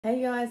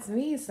Hey y'all, it's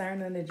me,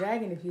 Siren On The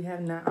Dragon. If you have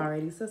not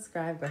already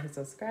subscribed, go ahead and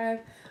subscribe,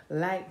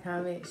 like,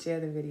 comment, share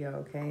the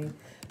video, okay?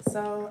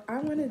 So I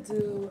wanna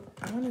do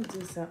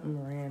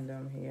something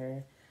random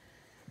here.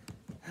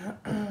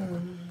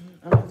 I'm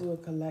gonna do a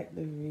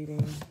collective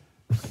reading,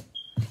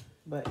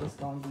 but it's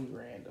gonna be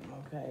random,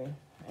 okay?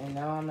 And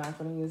no, I'm not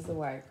gonna use the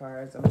white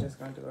cards. I'm just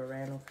gonna do a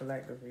random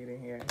collective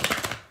reading here.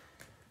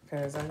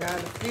 Because I got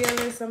a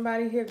feeling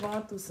somebody here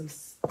going through some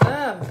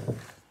stuff.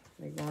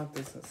 They're going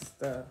through some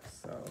stuff,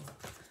 so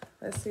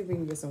let's see if we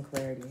can get some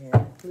clarity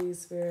here. Please,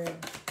 Spirit.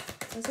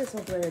 Let's get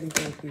some clarity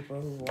for the people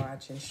who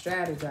watch and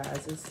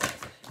strategize.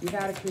 You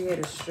got to create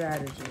a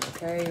strategy,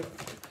 okay?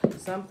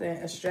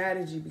 A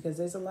strategy, because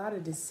there's a lot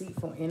of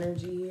deceitful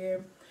energy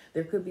here.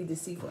 There could be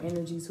deceitful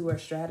energies who are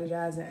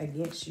strategizing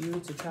against you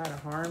to try to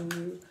harm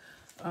you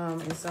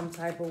in some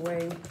type of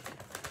way.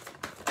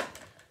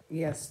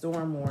 Yeah,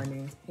 storm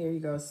warning. Here you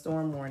go,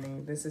 storm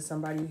warning. This is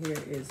somebody here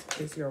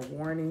is your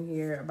warning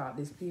here about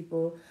these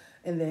people.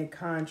 And then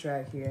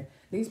contract here.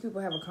 These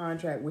people have a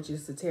contract which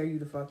is to tear you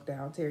the fuck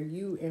down. Tear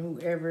you and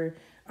whoever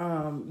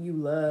you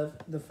love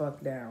the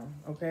fuck down.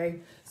 Okay?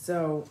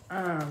 So,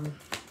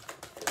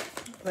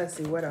 let's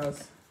see, what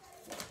else?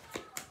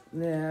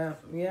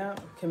 Yeah,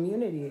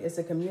 community. It's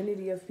a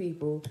community of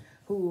people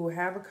who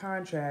have a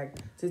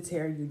contract to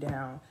tear you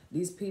down.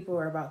 These people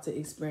are about to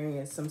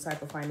experience some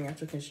type of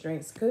financial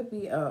constraints. Could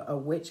be a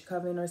witch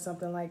coven or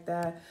something like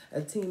that. A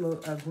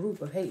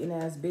group of hating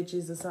ass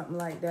bitches or something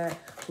like that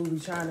who be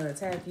trying to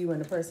attack you and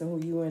the person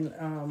who you in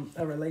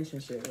a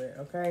relationship with,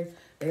 okay?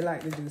 They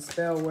like to do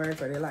spell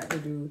work, or they like to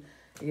do,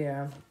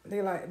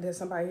 there's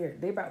somebody here.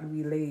 They about to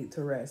be laid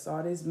to rest.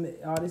 All this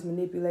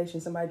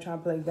manipulation, somebody trying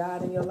to play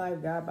God in your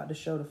life, God about to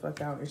show the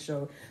fuck out and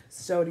show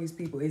these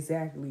people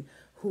exactly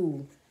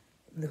who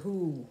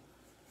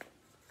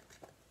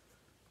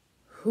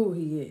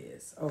he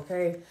is,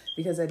 okay?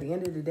 Because at the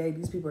end of the day,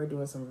 these people are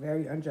doing some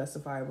very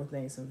unjustifiable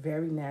things, some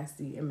very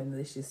nasty and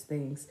malicious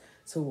things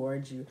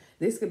towards you.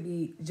 This could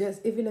be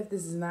just, even if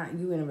this is not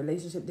you in a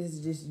relationship, this is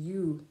just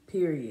you,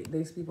 period.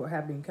 These people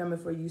have been coming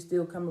for you,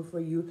 still coming for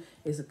you.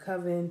 It's a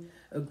coven,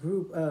 a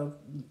group of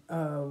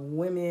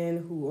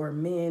women or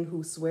men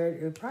who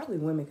swear, probably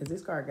women, because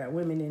this card got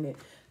women in it.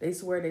 They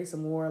swear they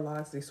some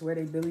warlocks. They swear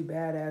they Billy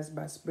Badass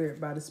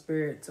by the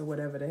spirit, to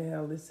whatever the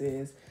hell this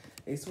is.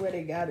 They swear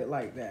they got it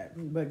like that.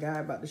 But God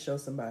about to show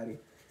somebody.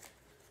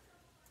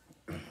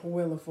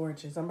 Wheel of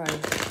Fortune. Somebody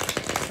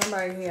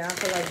here, I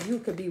feel like you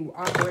could be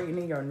operating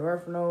in your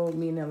North Node,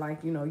 meaning like,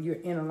 you're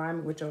in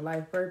alignment with your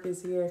life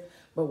purpose here.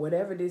 But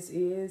whatever this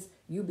is,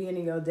 you being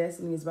in your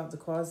destiny is about to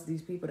cause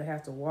these people to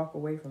have to walk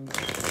away from you.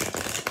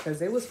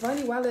 Because it was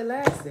funny while it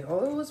lasted.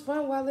 Oh, it was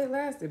fun while it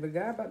lasted. But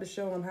God about to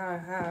show them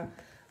how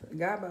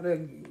God about to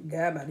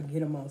get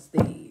them on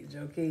stage,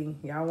 okay?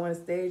 Y'all want a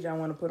stage? Y'all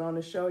want to put on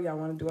a show? Y'all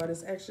want to do all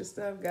this extra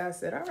stuff? God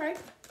said, all right,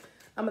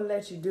 I'm going to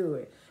let you do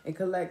it. And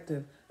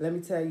collective, let me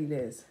tell you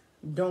this.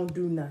 Don't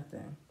do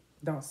nothing.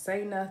 Don't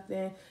say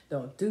nothing.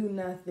 Don't do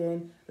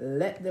nothing.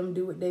 Let them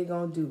do what they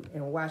going to do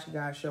and watch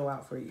God show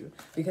out for you.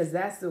 Because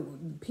that's the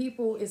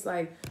people, it's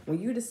like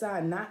when you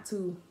decide not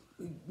to,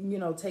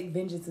 take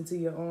vengeance into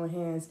your own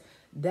hands,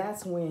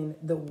 that's when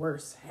the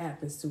worst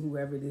happens to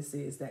whoever this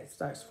is that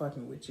starts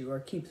fucking with you or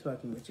keeps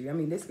fucking with you. I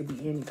mean, this could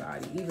be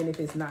anybody, even if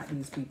it's not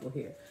these people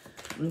here.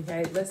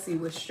 Okay, let's see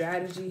what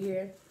strategy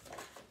here.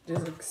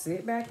 Just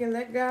sit back and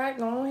let God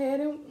go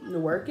ahead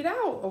and work it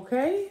out,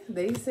 okay?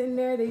 They sitting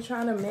there, they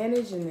trying to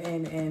manage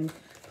and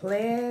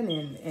plan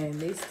and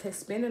they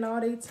spending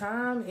all their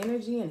time,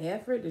 energy, and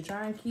effort to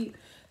try and keep,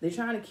 they're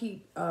trying to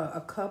keep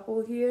a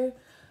couple here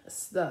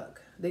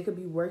stuck. They could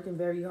be working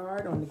very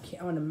hard on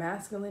the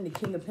masculine, the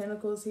King of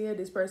Pentacles here.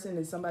 This person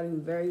is somebody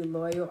who's very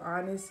loyal,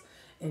 honest,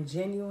 and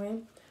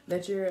genuine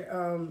that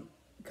you're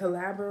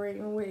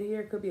collaborating with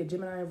here. Could be a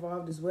Gemini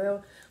involved as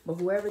well. But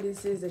whoever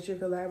this is that you're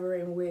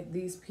collaborating with,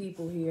 these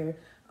people here,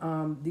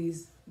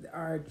 these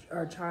are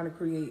trying to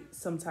create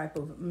some type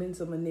of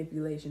mental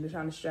manipulation. They're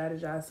trying to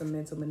strategize some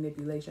mental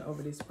manipulation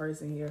over this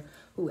person here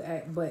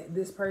but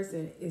this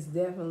person is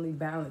definitely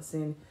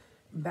balancing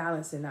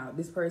out.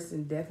 This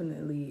person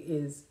definitely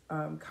is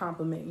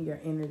complimenting your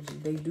energy.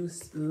 They do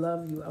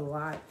love you a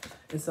lot,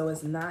 and so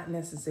it's not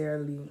gonna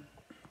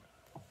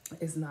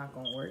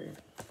work.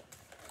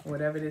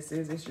 Whatever this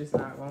is, it's just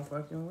not gonna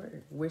fucking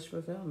work. Wish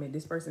fulfillment.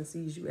 This person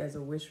sees you as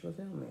a wish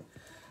fulfillment.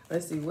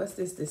 Let's see, what's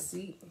this?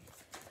 Deceit.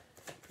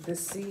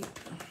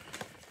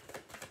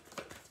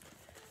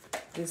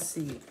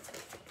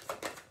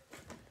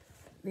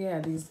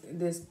 Yeah,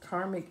 these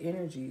karmic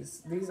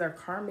energies. These are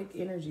karmic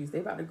energies. They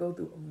about to go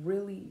through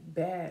really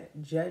bad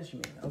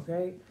judgment,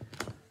 okay?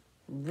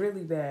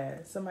 Really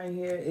bad. Somebody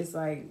here, it's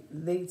like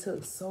they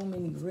took so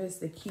many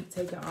risks. They keep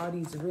taking all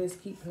these risks,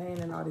 keep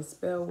planning all this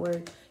spell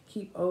work,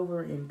 keep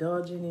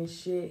overindulging in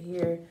shit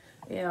here.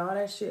 Yeah, all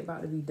that shit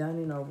about to be done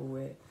and over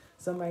with.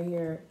 Somebody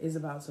here is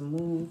about to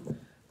move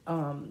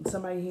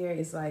Somebody here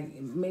is like,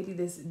 maybe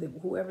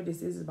whoever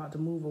this is about to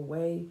move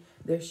away.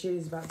 Their shit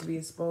is about to be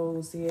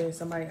exposed here.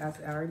 Somebody, I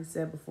already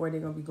said before, they're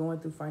going to be going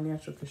through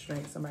financial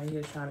constraints. Somebody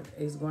here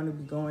is going to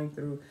be going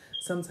through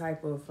some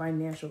type of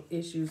financial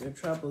issues or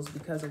troubles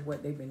because of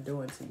what they've been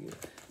doing to you.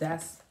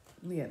 That's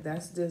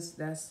just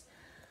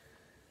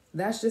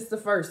the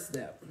first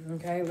step.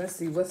 Okay, let's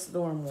see, what's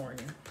storm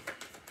warning?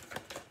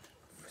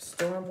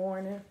 Storm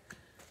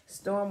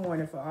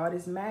warning for all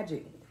this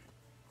magic,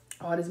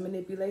 all this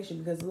manipulation.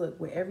 Because look,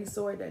 with every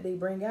sword that they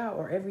bring out,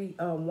 or every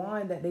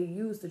wand that they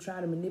use to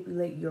try to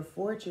manipulate your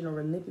fortune or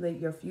manipulate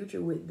your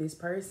future with this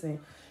person,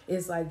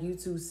 it's like you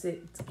two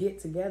get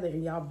together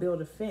and y'all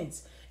build a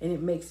fence, and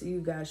it makes you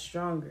guys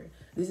stronger.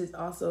 This is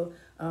also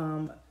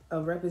a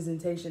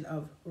representation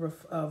of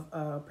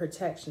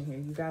protection here.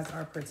 You guys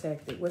are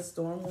protected. What's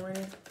storm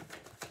warning?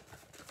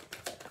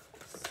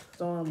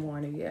 Storm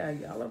warning. Yeah,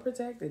 y'all are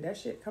protected. That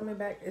shit coming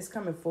back. It's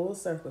coming full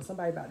circle.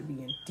 Somebody about to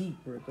be in deep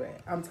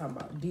regret. I'm talking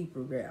about deep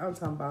regret. I'm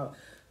talking about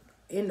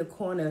in the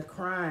corner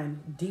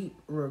crying deep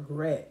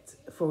regret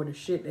for the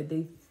shit that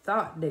they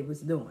thought they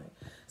was doing.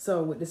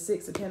 So with the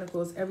Six of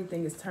Pentacles,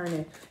 everything is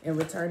turning and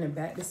returning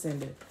back to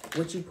sender.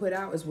 What you put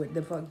out is what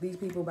the fuck these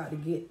people about to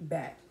get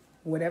back.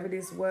 Whatever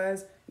this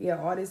was,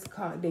 yeah, all this,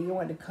 they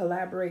want to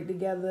collaborate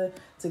together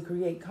to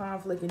create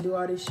conflict and do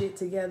all this shit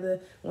together.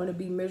 Want to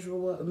be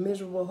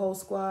miserable whole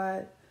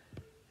squad.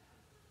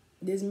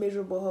 This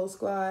miserable whole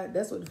squad,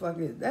 that's what the fuck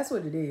it is. That's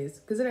what it is.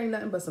 Because it ain't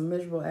nothing but some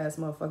miserable ass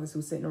motherfuckers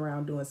who sitting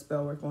around doing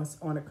spell work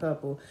on a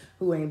couple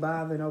who ain't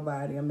bothering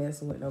nobody or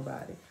messing with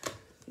nobody.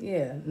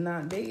 Yeah,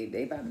 nah,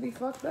 they about to be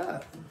fucked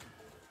up.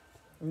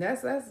 And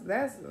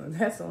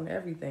that's on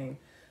everything.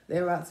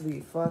 They're about to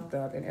be fucked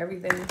up, and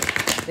everything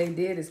they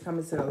did is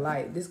coming to the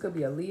light. This could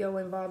be a Leo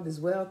involved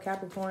as well.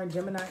 Capricorn,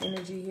 Gemini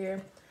energy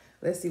here.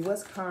 Let's see,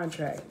 what's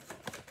contract?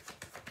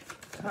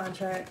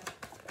 Contract.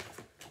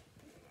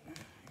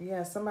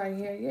 Yeah, somebody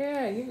here.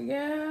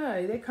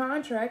 Yeah. Their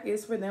contract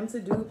is for them to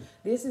do.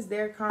 This is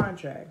their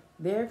contract.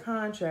 Their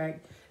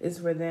contract is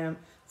for them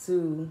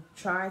to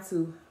try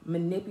to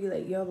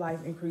manipulate your life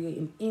and create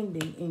an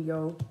ending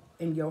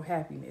in your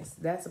happiness.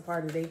 That's a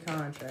part of their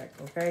contract,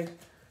 okay?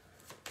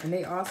 And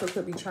they also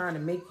could be trying to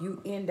make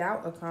you end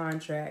out a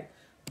contract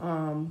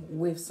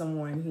with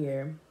someone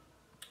here,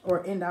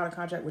 or end out a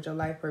contract with your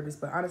life purpose.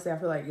 But honestly, I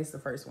feel like it's the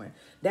first one.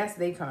 That's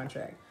their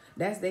contract.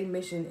 That's their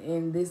mission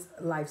in this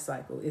life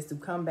cycle, is to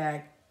come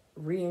back,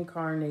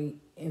 reincarnate,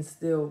 and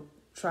still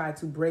try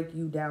to break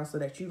you down so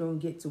that you don't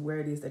get to where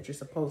it is that you're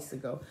supposed to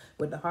go.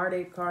 With the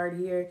heartache card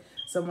here,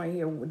 someone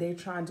here, they're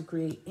trying to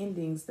create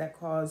endings that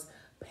cause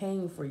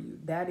pain for you.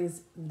 That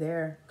is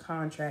their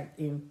contract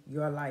in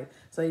your life.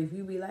 So if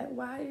you be like,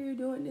 why are you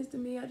doing this to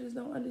me? I just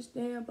don't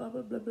understand, blah,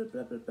 blah, blah, blah,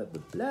 blah, blah, blah,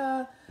 blah,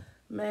 blah.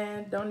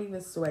 Man, don't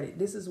even sweat it.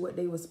 This is what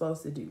they were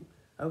supposed to do.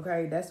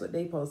 Okay, that's what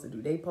they supposed to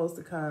do. They supposed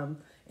to come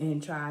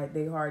and try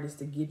their hardest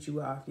to get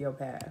you off your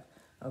path.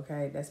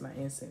 Okay, that's my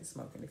incense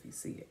smoking if you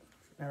see it.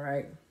 All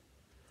right.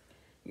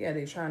 Yeah,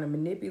 they're trying to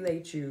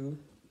manipulate you,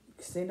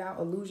 send out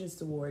illusions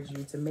towards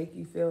you to make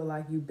you feel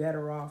like you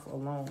better off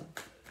alone.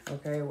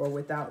 Okay, or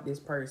without this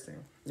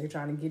person. They're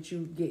trying to get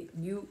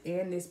you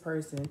and this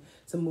person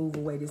to move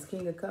away. This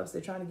King of Cups,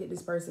 they're trying to get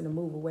this person to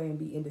move away and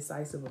be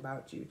indecisive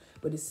about you.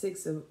 But the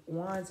Six of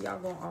Wands, y'all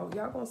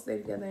gonna stay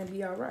together and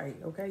be all right.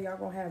 Okay, y'all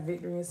gonna have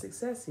victory and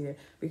success here,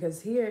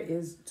 because here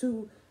is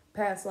two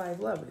past life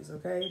lovers.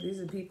 Okay, these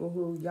are people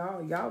who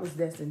y'all was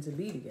destined to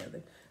be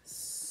together.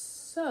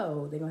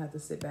 So they're gonna have to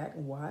sit back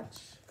and watch,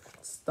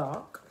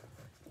 stalk,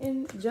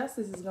 and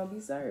justice is gonna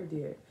be served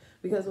here.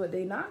 Because what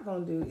they not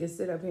going to do is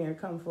sit up here and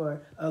come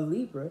for a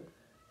Libra.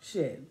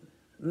 Shit.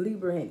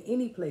 Libra in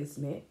any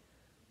placement.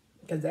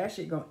 Because that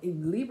shit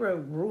Libra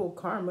rule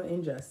karma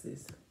and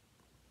justice.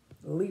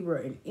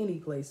 Libra in any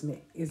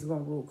placement is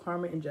going to rule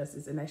karma and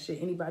justice. And that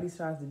shit, anybody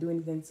tries to do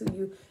anything to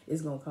you,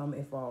 is going to come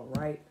and fall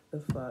right the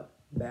fuck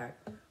back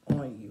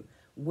on you.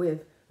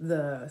 With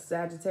the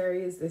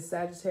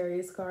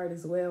Sagittarius card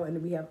as well. And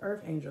then we have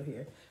Earth Angel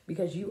here.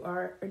 Because you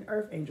are an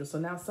Earth Angel. So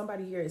now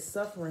somebody here is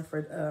suffering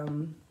for...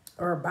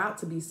 or about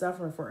to be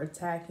suffering for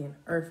attacking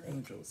Earth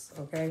Angels,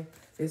 okay?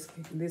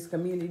 This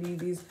community,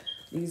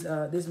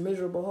 this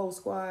miserable whole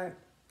squad,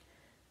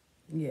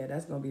 yeah,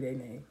 that's gonna be their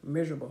name,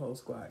 miserable whole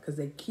squad, because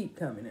they keep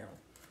coming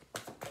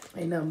out.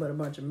 Ain't nothing but a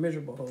bunch of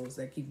miserable hoes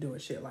that keep doing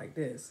shit like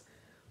this,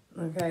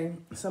 okay?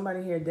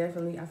 Somebody here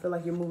definitely, I feel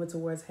like you're moving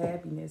towards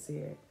happiness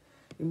here.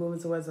 You're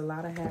moving towards a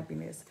lot of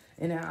happiness.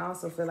 And I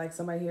also feel like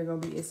somebody here gonna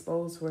be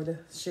exposed for the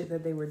shit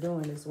that they were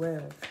doing as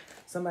well.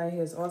 Somebody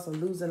here is also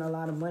losing a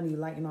lot of money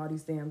lighting all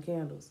these damn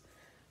candles.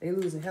 They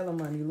losing hella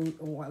money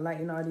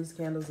lighting all these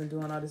candles and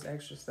doing all this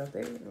extra stuff.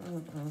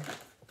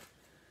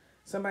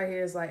 Somebody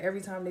here is like,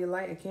 every time they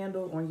light a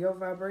candle on your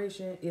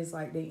vibration, it's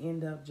like they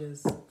end up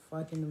just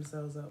fucking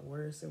themselves up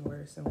worse and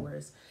worse and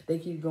worse. They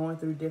keep going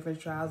through different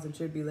trials and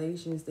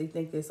tribulations. They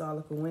think it's all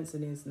a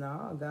coincidence.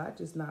 No, God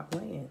just not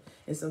playing.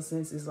 And so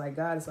since it's like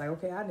God, it's like,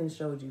 okay, I didn't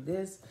showed you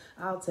this.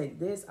 I'll take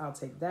this. I'll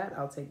take that.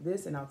 I'll take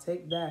this and I'll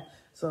take that.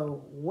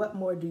 So what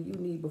more do you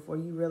need before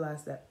you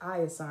realize that I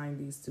assigned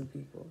these two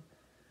people?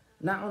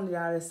 Not only did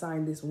I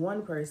assign this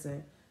one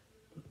person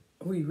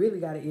who you really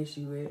got an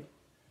issue with,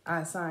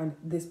 I assigned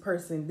this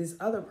person, this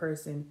other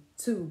person,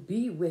 to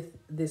be with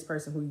this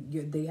person who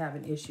they have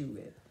an issue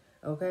with.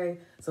 Okay?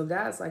 So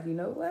God's like, you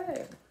know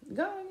what?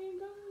 Go ahead.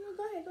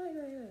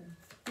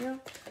 You know?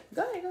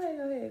 Go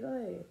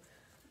ahead.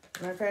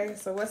 Okay?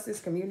 So what's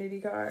this community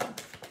card?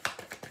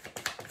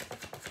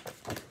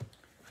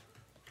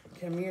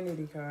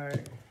 Community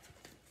card.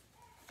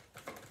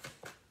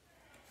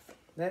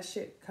 That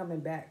shit coming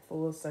back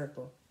full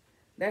circle.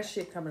 That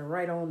shit coming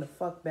right on the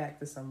fuck back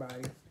to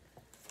somebody.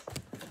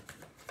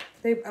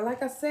 They,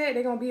 like I said,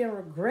 they're going to be in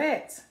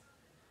regret.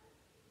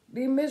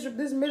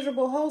 This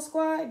miserable whole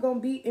squad going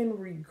to be in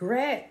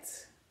regret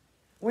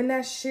when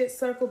that shit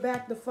circle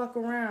back the fuck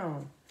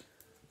around.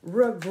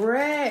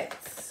 Regret.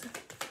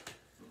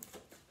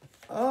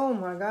 Oh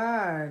my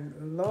God.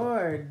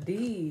 Lord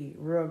D.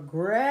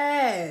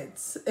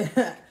 Regrets.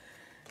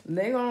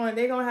 They're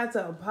gonna have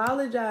to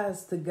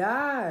apologize to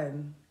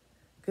God.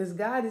 Because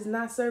God is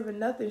not serving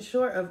nothing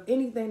short of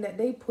anything that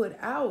they put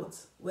out.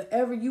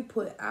 Whatever you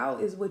put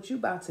out is what you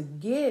about to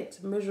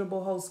get,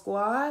 miserable hoe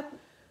squad.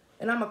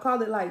 And I'm going to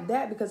call it like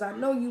that because I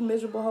know you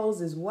miserable hoes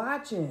is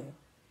watching.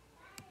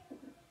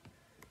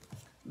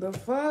 The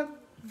fuck?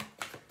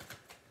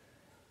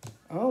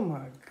 Oh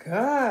my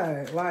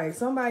God. Like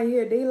somebody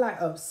here, they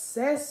like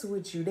obsessed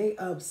with you. They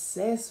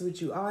obsessed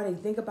with you. All they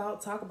think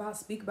about, talk about,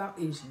 speak about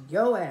is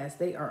your ass.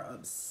 They are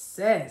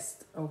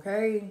obsessed.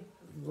 Okay?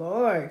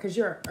 Lord, because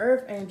you're an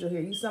earth angel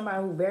here. You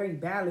somebody who very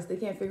balanced. They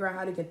can't figure out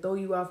how they can throw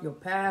you off your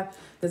path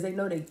because they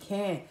know they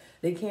can't.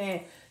 They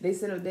can't. They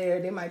sit up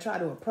there. They might try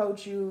to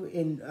approach you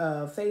in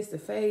face to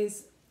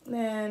face.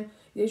 Man,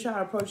 they try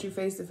to approach you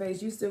face to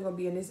face. You still gonna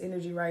be in this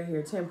energy right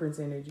here, temperance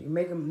energy,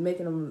 making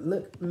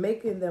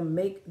them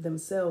make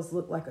themselves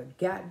look like a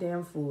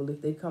goddamn fool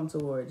if they come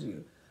towards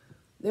you.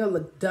 They'll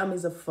look dumb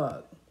as a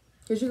fuck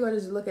because you're gonna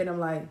just look at them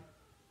like,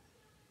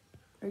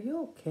 "Are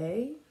you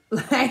okay?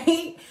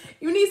 Like,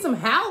 you need some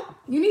help?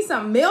 You need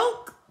some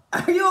milk?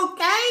 Are you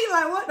okay?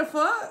 Like, what the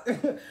fuck?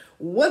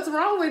 What's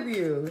wrong with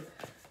you?"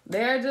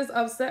 They're just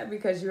upset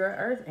because you're an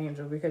earth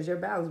angel, because you're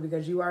balanced,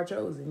 because you are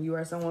chosen. You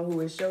are someone who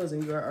is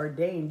chosen. You are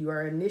ordained. You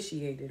are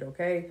initiated,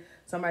 okay?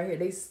 Somebody here,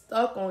 they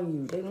stuck on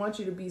you. They want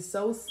you to be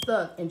so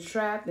stuck and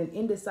trapped and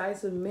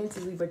indecisive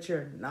mentally, but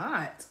you're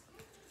not.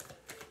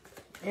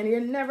 And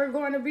you're never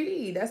going to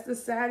be. That's the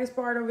saddest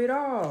part of it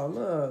all.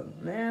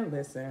 Look, man,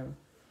 listen.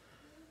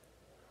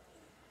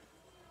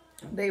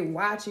 They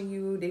watching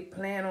you. They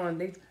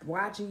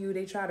watching you.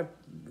 They try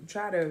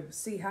to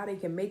see how they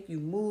can make you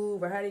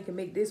move or how they can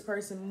make this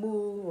person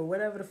move or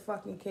whatever the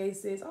fucking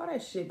case is. All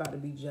that shit about to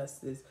be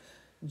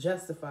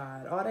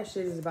justified. All that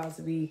shit is about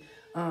to be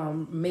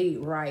made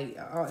right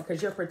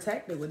because you're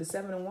protected with the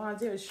 7 of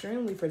Wands. You're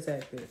extremely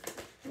protected.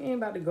 You ain't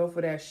about to go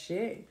for that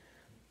shit.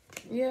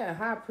 Yeah,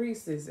 high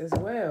priestess as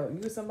well.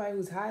 You're somebody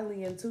who's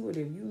highly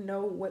intuitive. You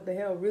know what the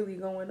hell really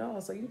going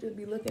on. So you just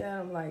be looking at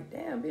them like,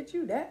 damn, bitch,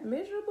 you that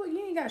miserable?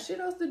 You ain't got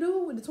shit else to do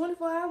with the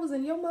 24 hours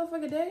in your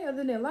motherfucking day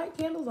other than light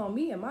candles on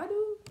me and my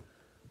dude?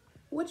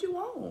 What you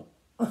want?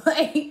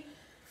 Like,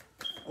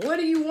 what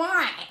do you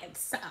want?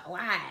 So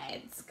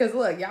what? Because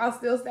look, y'all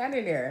still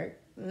standing there.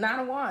 9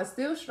 of Wands,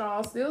 still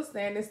strong, still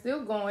standing,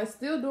 still going,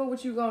 still doing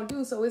what you gonna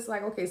do. So it's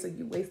like, okay, so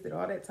you wasted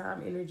all that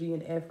time, energy,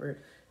 and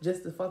effort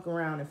just to fuck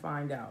around and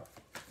find out.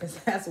 Because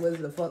that's what's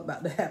the fuck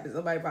about to happen.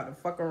 Somebody about to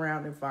fuck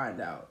around and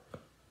find out.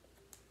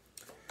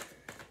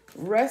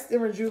 Rest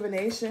and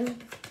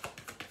rejuvenation.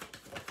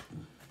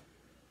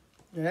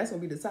 And that's gonna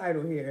be the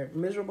title here.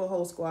 Miserable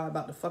whole squad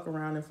about to fuck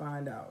around and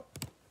find out.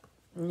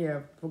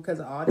 Yeah, because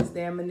of all this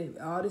damn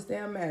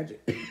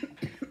magic.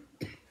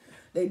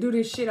 They do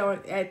this shit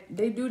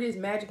they do this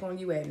magic on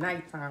you at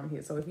nighttime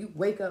here. So if you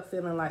wake up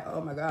feeling like, oh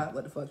my God,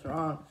 what the fuck's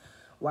wrong?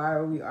 Why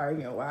are we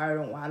arguing?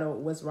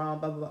 What's wrong?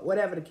 Blah, blah, blah.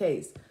 Whatever the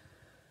case.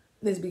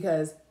 It's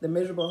because the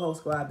miserable whole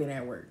squad been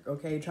at work,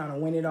 okay? Trying to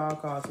win at all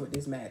costs with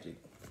this magic.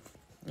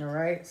 All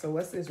right? So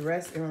what's this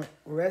rest and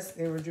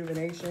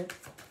rejuvenation?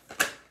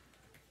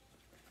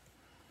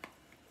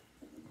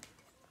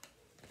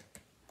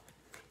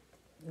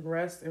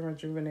 Rest and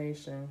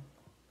rejuvenation.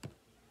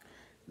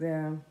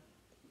 Then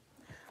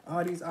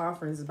all these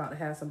offerings is about to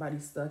have somebody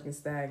stuck and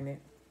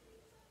stagnant.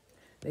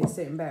 They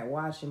sitting back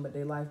watching, but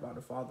their life about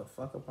to fall the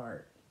fuck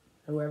apart.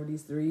 Whoever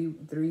these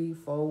three,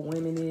 4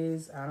 women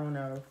is, I don't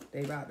know.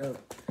 They about to,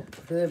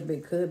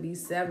 could be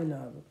 7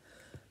 of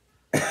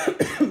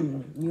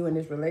them. You in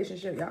this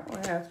relationship, y'all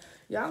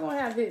gonna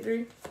have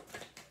victory.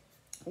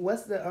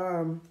 What's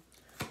the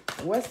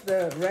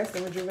rest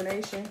and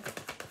rejuvenation?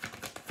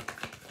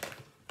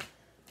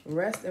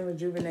 Rest and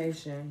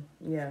rejuvenation,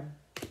 yeah.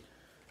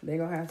 They're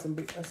gonna have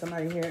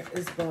somebody here.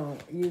 It's going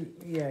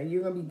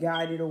you're gonna be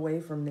guided away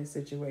from this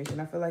situation.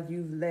 I feel like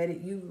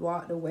you've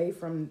walked away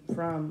from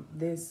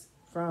this,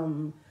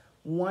 from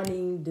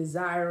wanting,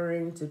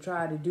 desiring to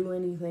try to do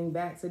anything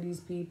back to these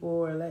people,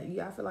 or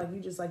I feel like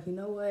you just like, you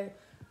know what?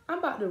 I'm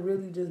about to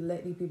really just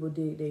let these people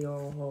dig their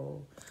own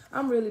hole.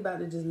 I'm really about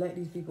to just let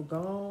these people go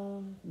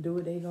on, do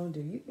what they gonna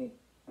do. You can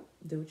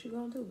do what you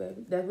gonna do,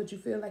 baby. That's what you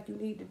feel like you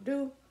need to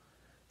do.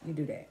 You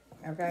do that,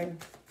 okay?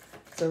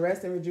 So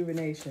rest and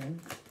rejuvenation.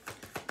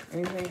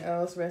 Anything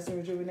else? Rest and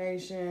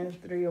rejuvenation.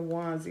 3 of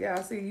Wands. Yeah,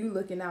 I see you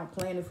looking out,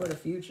 planning for the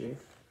future.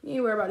 You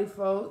ain't worried about these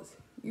folks.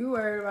 You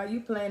worried about you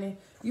planning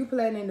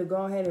to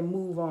go ahead and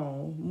move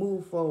on,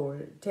 move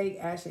forward, take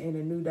action in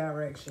a new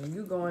direction.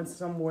 You going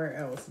somewhere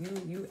else.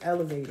 You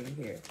elevating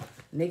here.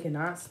 And they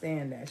cannot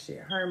stand that shit.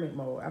 Hermit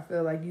mode. I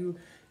feel like you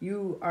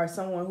are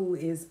someone who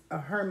is a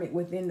hermit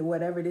within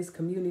whatever this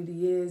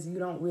community is. You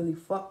don't really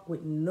fuck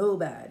with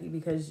nobody,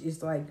 because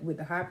it's like with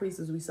the high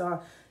priestess we saw,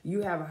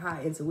 you have a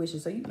high intuition.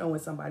 So you know when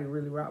somebody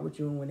really rock with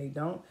you and when they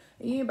don't.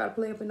 And you ain't about to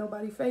play up in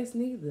nobody's face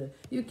neither.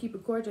 You keep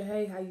it cordial.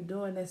 Hey, how you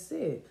doing? That's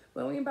it.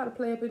 But we ain't about to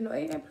play up in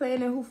ain't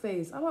playing in who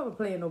face. I'm not about to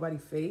play in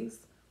nobody's face.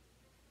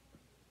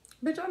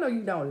 Bitch, I know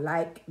you don't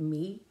like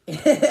me.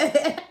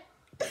 That's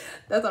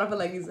what I feel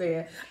like you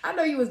saying. I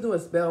know you was doing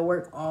spell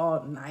work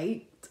all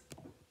night.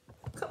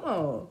 Come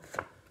on.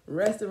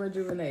 Rest and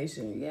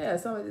rejuvenation. Yeah,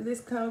 so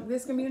this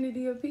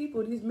community of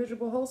people, these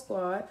miserable whole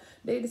squad,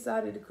 they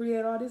decided to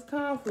create all this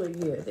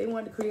conflict here. They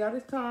wanted to create all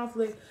this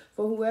conflict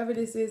for whoever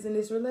this is in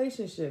this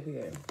relationship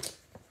here.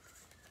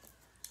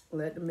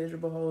 Let the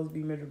miserable hoes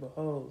be miserable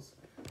hoes.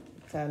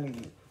 I'm telling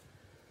you.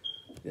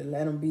 Just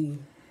let them be.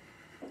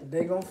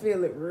 They gonna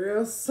feel it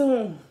real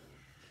soon.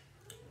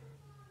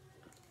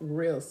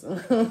 Real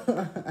soon.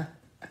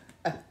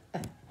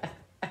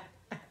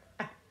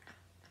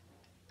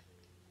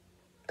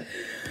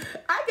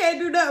 I can't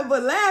do nothing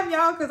but laugh,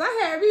 y'all, because I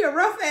had me a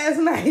rough ass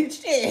night.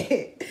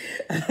 Shit.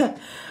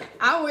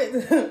 I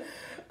went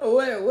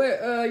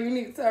what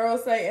Unique Tarot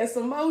say, and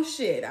some more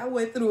shit. I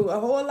went through a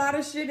whole lot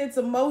of shit and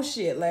some more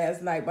shit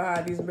last night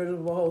behind these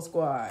miserable whole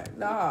squad.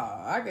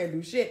 Nah, I can't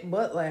do shit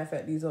but laugh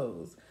at these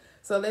hoes.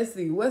 So let's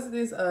see. What's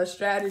this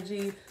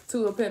strategy?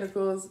 2 of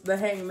Pentacles, the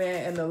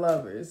Hangman, and the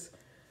Lovers.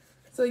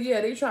 So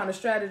yeah, they trying to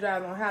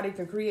strategize on how they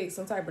can create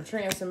some type of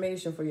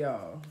transformation for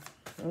y'all.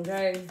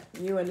 Okay?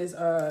 You and this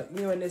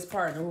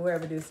partner,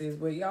 whoever this is.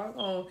 But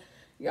y'all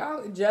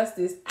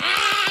justice.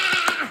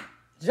 Ah!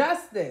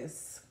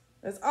 Justice.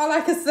 That's all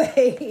I can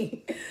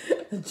say.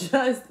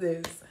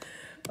 Justice.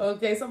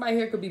 Okay, somebody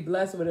here could be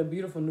blessed with a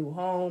beautiful new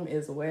home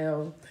as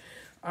well.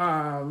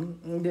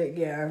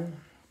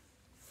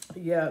 Yeah,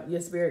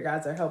 your spirit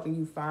guides are helping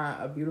you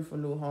find a beautiful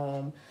new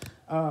home,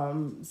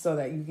 so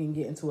that you can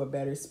get into a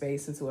better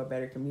space, into a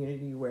better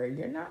community where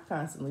you're not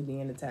constantly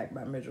being attacked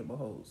by miserable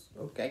hoes.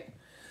 Okay,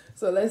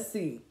 so let's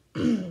see.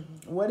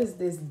 What is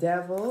this?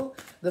 Devil,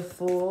 the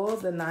Fool,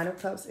 the 9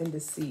 of Cups, and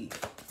Deceit.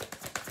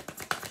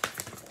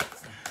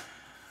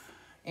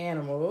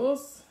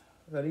 Animals.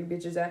 So these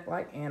bitches act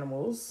like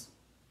animals.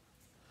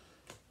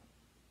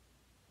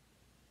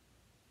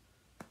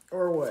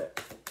 Or what?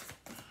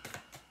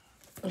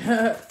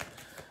 I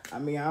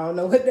mean, I don't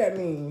know what that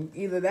means.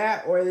 Either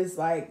that or it's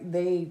like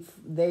you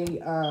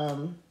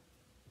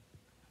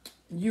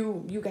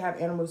can have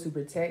animals who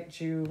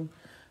protect you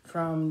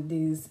from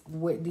this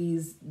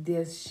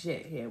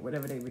shit here,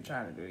 whatever they were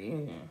trying to do.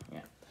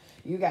 Yeah.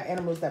 You got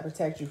animals that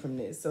protect you from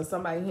this. So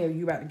somebody here,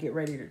 you about to get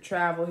ready to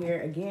travel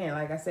here. Again,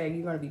 like I said,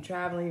 you're going to be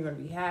traveling. You're going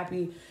to be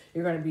happy.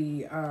 You're going to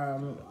be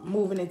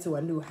moving into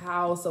a new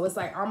house. So it's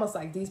like almost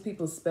like these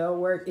people's spell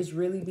work is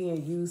really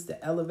being used to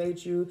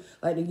elevate you.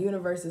 Like the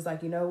universe is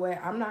like, you know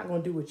what? I'm not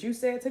going to do what you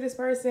said to this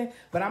person,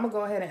 but I'm going to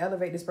go ahead and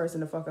elevate this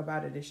person the fuck up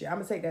out of this shit. I'm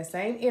going to take that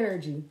same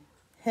energy,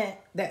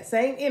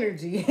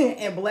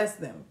 and bless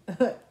them.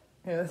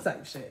 That's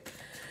type shit.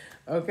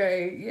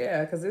 Okay,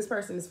 yeah, because this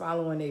person is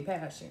following their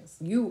passions.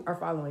 You are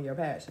following your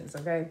passions,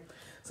 okay?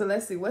 So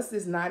let's see. What's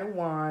this? Knight of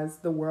Wands,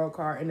 the World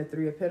card, and the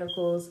 3 of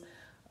Pentacles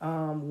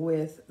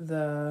with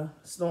the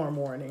Storm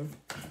warning.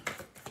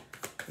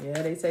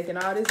 Yeah, they taking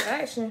all this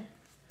action.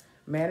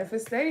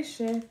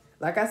 Manifestation.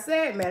 Like I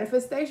said,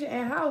 manifestation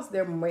and house.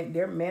 They're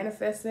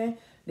manifesting.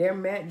 Their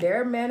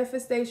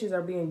manifestations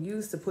are being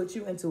used to put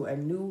you into a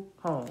new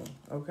home,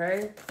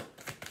 okay?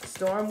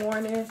 Storm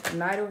warning,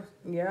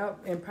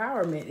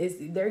 empowerment. It's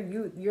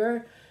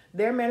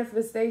their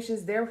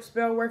manifestations, their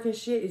spell work and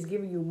shit is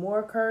giving you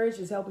more courage,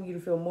 is helping you to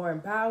feel more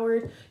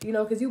empowered,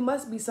 because you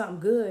must be something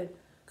good,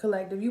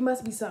 collective. You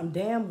must be something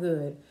damn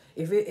good.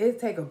 If it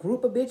take a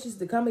group of bitches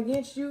to come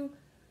against you,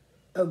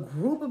 a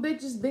group of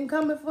bitches been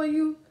coming for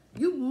you,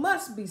 you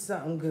must be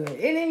something good.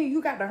 And then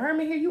you got the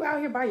Hermit here, you out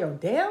here by your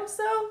damn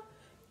self?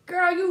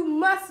 Girl, you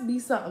must be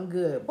something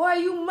good. Boy,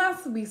 you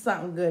must be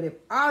something good if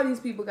all these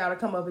people got to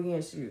come up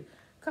against you.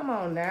 Come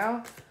on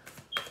now.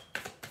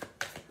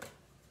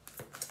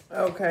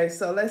 Okay,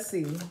 so let's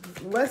see.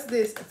 What's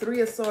this?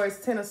 3 of Swords,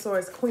 10 of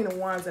Swords, Queen of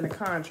Wands, and a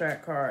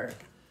contract card.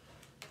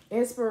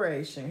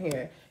 Inspiration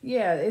here.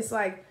 Yeah, it's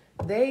like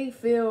they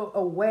feel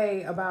a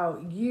way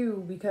about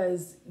you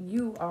because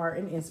you are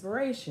an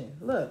inspiration.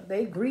 Look,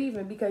 they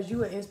grieving because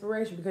you are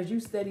inspiration, because you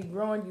steady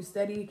growing, you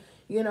steady,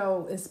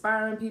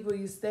 inspiring people,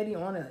 you steady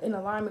in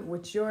alignment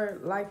with your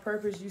life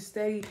purpose, you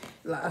steady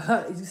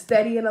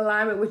in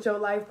alignment with your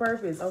life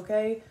purpose,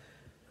 okay?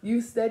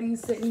 You steady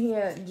sitting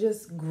here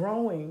just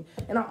growing.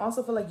 And I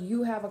also feel like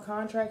you have a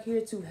contract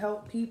here to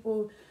help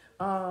people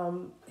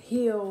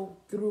heal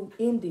through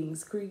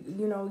endings.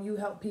 You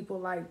help people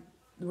like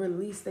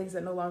release things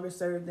that no longer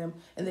serve them,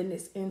 and then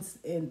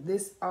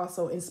this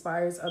also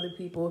inspires other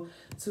people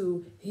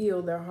to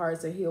heal their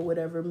hearts or heal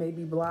whatever may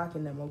be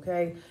blocking them,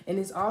 okay? And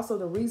it's also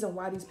the reason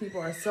why these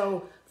people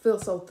feel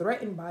so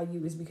threatened by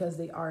you is because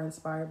they are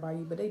inspired by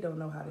you, but they don't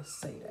know how to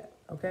say that,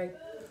 okay?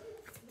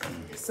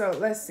 So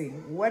let's see,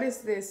 what is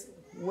this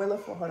hold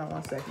on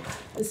 1 second.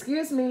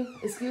 Excuse me,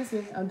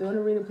 I'm doing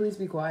a reading, please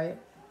be quiet.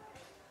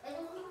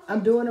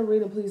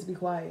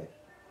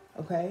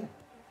 Okay?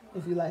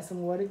 If you like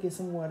some water, get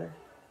some water.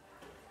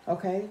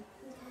 Okay?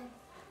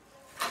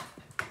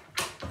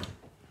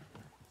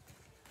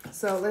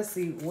 So let's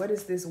see. What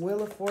is this?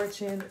 Wheel of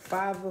Fortune,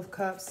 5 of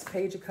Cups,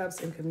 Page of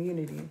Cups, and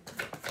Community.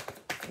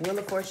 Wheel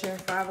of Fortune,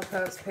 5 of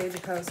Cups, Page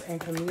of Cups,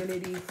 and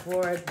Community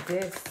for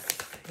this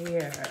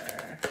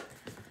here.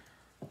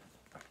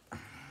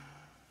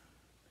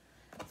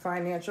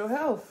 Financial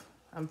health.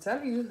 I'm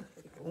telling you.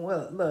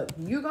 Well, look,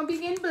 you're going to be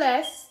getting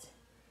blessed.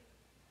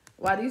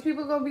 While these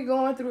people going to be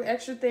going through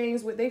extra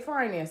things with their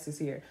finances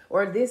here.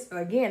 Or this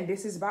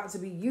is about to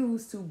be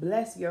used to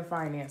bless your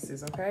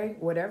finances, okay?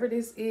 Whatever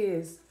this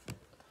is,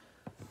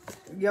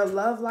 your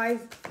love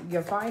life,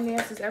 your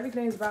finances,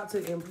 everything's about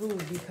to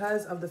improve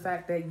because of the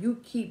fact that you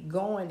keep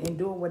going and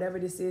doing whatever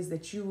this is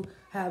that you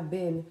have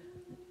been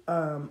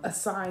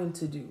assigned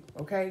to do,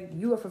 okay?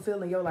 You are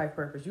fulfilling your life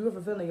purpose. You are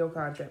fulfilling your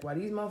contract. While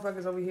these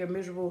motherfuckers over here,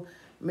 miserable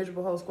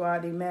whole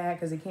squad, they mad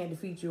because they can't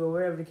defeat you or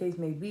whatever the case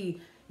may be,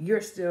 you're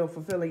still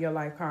fulfilling your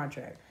life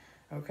contract,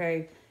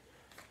 okay?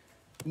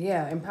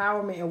 Yeah,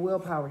 empowerment and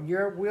willpower.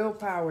 Your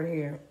willpower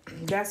here,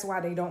 that's why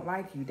they don't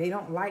like you. They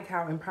don't like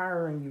how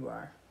empowering you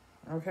are,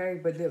 okay?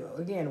 But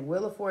again,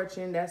 Wheel of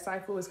Fortune, that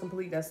cycle is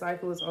complete. That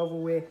cycle is over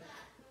with.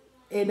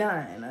 It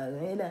done.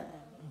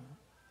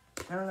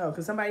 I don't know,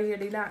 because somebody here,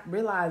 they not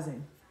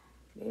realizing.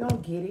 They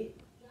don't get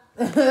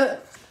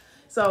it.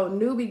 So,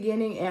 new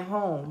beginning at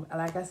home.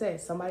 Like I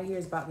said, somebody here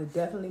is about to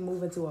definitely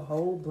move into a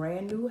whole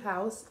brand new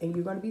house, and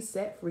you're going to be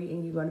set free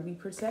and you're going to be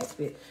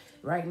protected.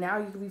 Right now,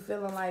 you could be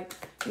feeling like,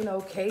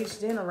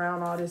 caged in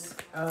around all this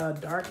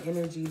dark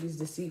energy, these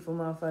deceitful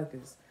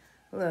motherfuckers.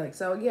 Look,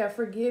 so yeah,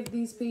 forgive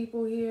these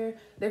people here.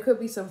 There could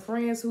be some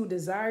friends who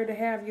desire to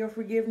have your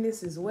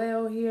forgiveness as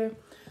well here.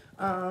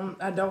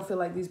 I don't feel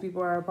like these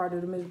people are a part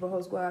of the Miserable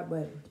Whole Squad,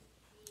 but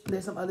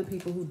there's some other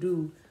people who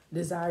do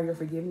desire your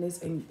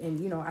forgiveness, and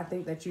I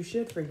think that you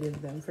should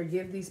forgive them.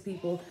 Forgive these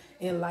people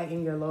and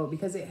lighten your load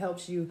because it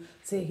helps you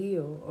to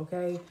heal,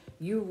 okay?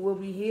 You will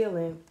be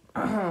healing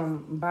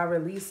by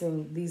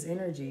releasing these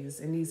energies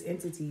and these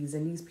entities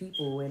and these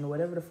people and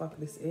whatever the fuck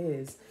this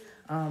is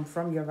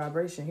from your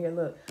vibration. Here,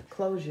 look,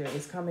 closure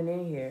is coming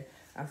in here.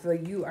 I feel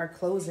like you are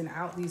closing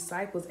out these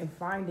cycles and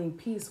finding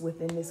peace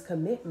within this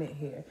commitment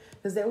here.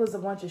 Because there was a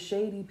bunch of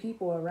shady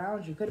people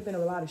around you. Could have been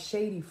a lot of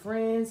shady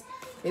friends.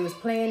 They was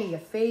playing in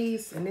your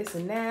face and this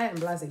and that and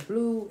blah, blah,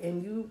 blue.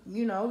 And you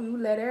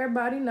let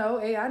everybody know,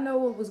 hey, I know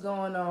what was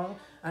going on.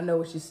 I know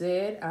what you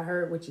said. I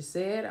heard what you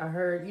said. I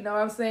heard, you know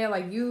what I'm saying?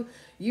 Like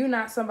you're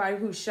not somebody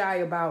who's shy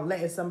about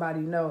letting somebody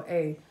know,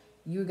 hey,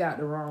 you got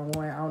the wrong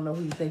one. I don't know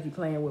who you think you're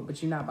playing with,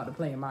 but you're not about to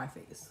play in my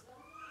face.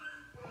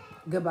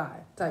 Goodbye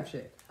type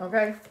shit.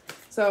 Okay,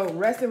 so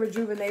rest and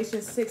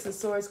rejuvenation, 6 of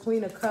Swords,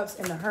 Queen of Cups,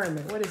 and the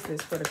Hermit. What is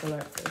this for the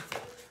collective?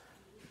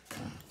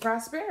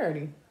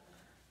 Prosperity.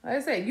 Like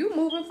I said, you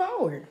moving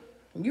forward.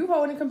 You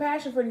holding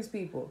compassion for these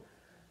people.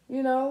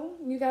 You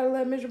got to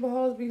let miserable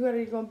hoes be who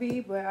they're going to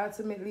be. But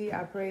ultimately,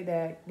 I pray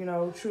that,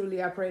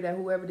 truly I pray that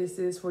whoever this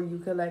is for you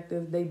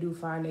collective, they do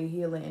find their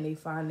healing and they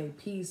find their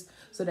peace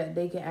so that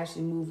they can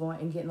actually move on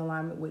and get in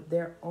alignment with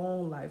their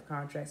own life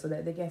contract, so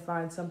that they can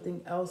find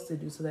something else to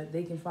do, so that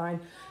they can find,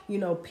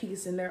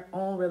 peace in their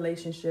own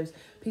relationships,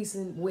 peace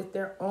with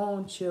their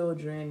own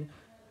children.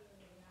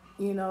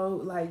 I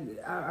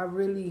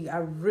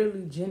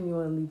really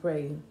genuinely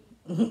pray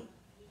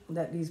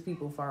that these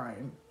people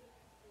find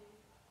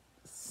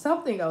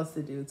something else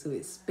to do to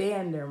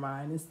expand their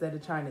mind instead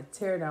of trying to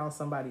tear down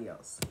somebody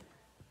else.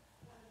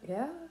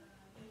 Yeah?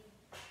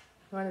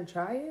 Want to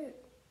try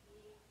it?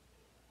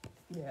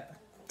 Yeah.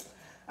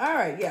 All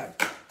right, yeah.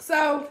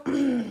 So,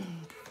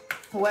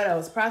 what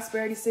else?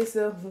 Prosperity, 6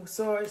 of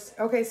Swords.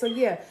 Okay, so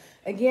yeah.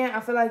 Again, I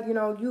feel like,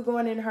 you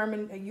going in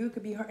you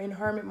could be in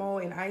hermit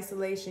mode, in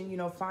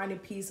isolation, finding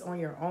peace on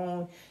your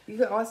own. You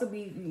could also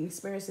be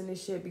experiencing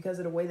this shit because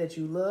of the way that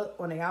you look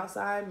on the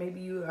outside. Maybe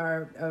you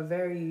are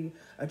very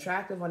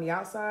attractive on the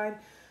outside.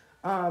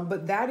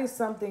 But that is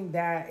something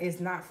that is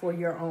not for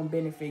your own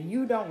benefit.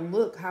 You don't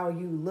look how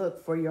you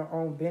look for your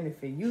own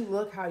benefit. You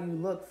look how you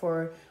look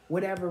for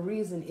whatever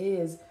reason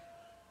is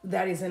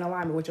that is in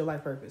alignment with your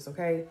life purpose,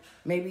 okay?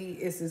 Maybe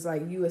it's just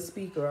like you a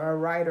speaker or a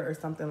writer or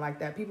something like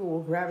that. People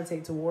will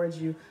gravitate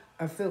towards you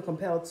or feel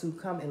compelled to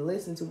come and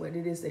listen to what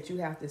it is that you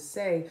have to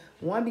say.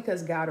 One,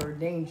 because God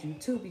ordained you.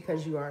 Two,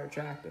 because you are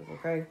attractive,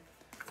 okay?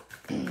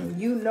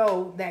 You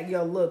know that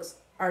your looks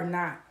are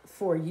not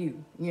for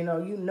you. You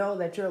know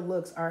that your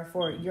looks are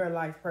for your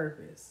life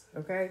purpose,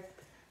 okay?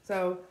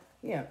 So,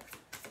 yeah.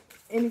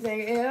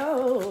 Anything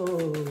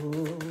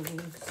else?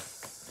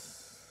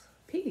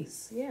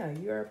 Peace. Yeah,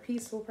 you're a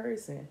peaceful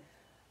person.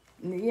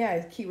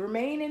 Yeah,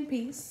 remain in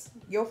peace.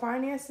 Your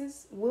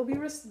finances will be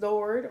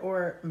restored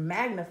or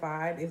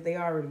magnified. If they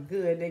already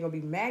good, they're gonna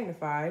be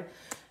magnified.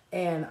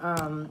 And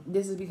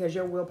this is because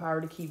your willpower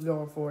to keep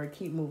going forward,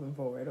 keep moving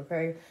forward.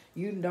 Okay,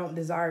 you don't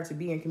desire to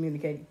be in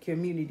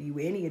community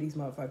with any of these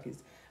motherfuckers.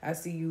 I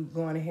see you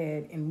going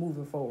ahead and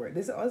moving forward.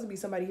 This will also be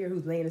somebody here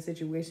who's laying a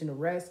situation to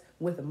rest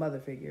with a mother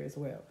figure as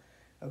well.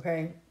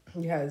 Okay,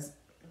 because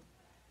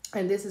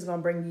and this is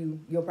gonna bring you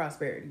your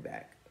prosperity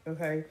back.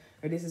 Okay,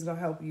 or this is gonna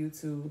help you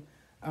to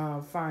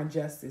find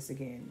justice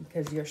again,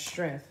 because your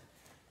strength,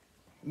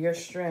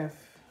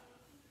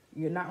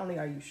 you're not only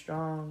are you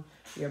strong,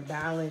 you're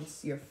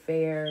balanced, you're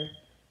fair,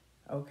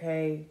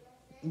 okay,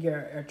 you're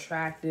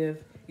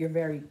attractive, you're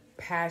very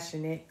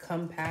passionate,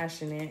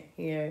 compassionate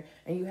here,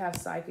 and you have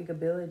psychic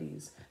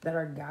abilities that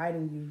are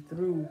guiding you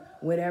through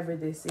whatever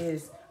this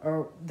is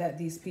or that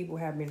these people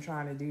have been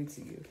trying to do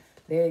to you.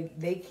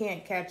 They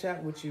can't catch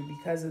up with you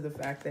because of the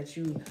fact that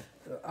you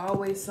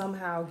always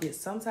somehow get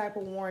some type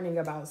of warning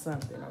about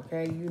something,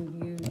 okay?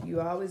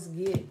 You always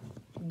get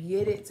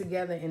it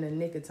together in the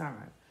nick of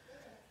time.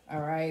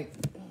 All right.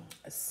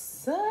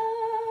 So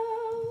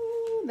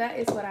that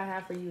is what I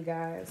have for you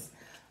guys.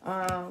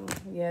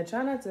 Yeah,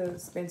 try not to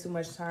spend too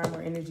much time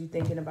or energy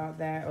thinking about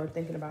that or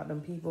thinking about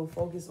them people.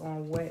 Focus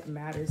on what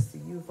matters to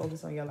you.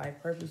 Focus on your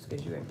life purpose,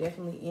 because you are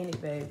definitely in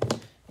it, babe.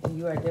 And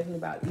you are definitely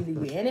about either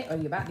you're in it or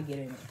you're about to get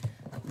in it.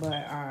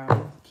 But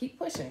keep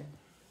pushing.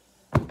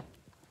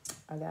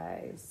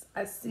 Guys,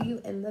 I see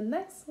you in the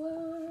next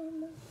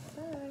one.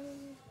 Bye.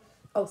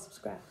 Oh,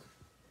 subscribe.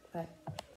 Bye.